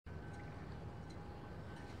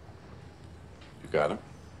Got him.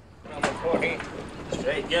 Number 14.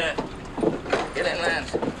 Straight, get it. Get in,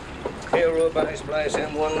 Lance. Clear road by this place,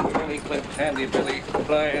 M1, really clipped, handy Billy.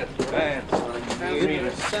 Fly it, Lance.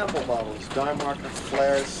 Sample bottles, dye marker,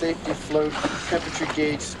 flares, safety float, temperature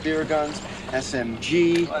gauge, spear guns,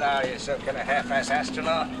 SMG. What are you, some kind of half-ass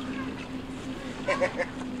astronaut?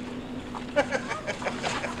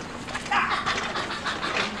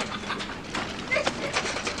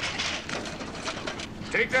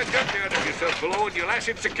 Take that junk out of yourself below and you'll lash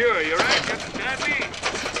it secure, you right? You understand me?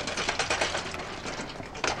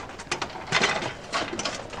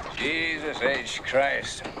 Jesus H.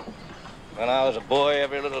 Christ. When I was a boy,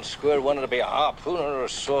 every little squirt wanted to be a harpooner or a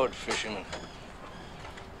sword fisherman.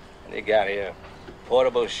 And you got here,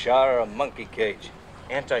 portable shower or a monkey cage?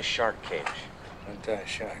 Anti-shark cage.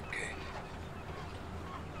 Anti-shark cage.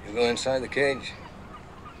 You go inside the cage.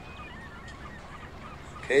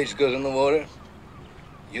 Cage goes in the water.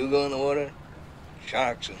 You go in the water.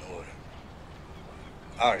 Shark's in the water.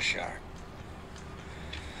 Our shark.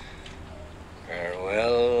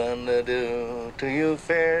 Farewell and adieu to you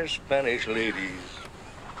fair Spanish ladies.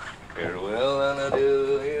 Farewell and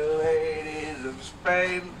adieu, you ladies of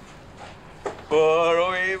Spain.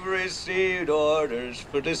 For we've received orders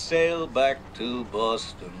for to sail back to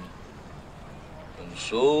Boston. And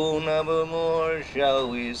so never more shall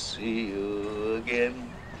we see you again.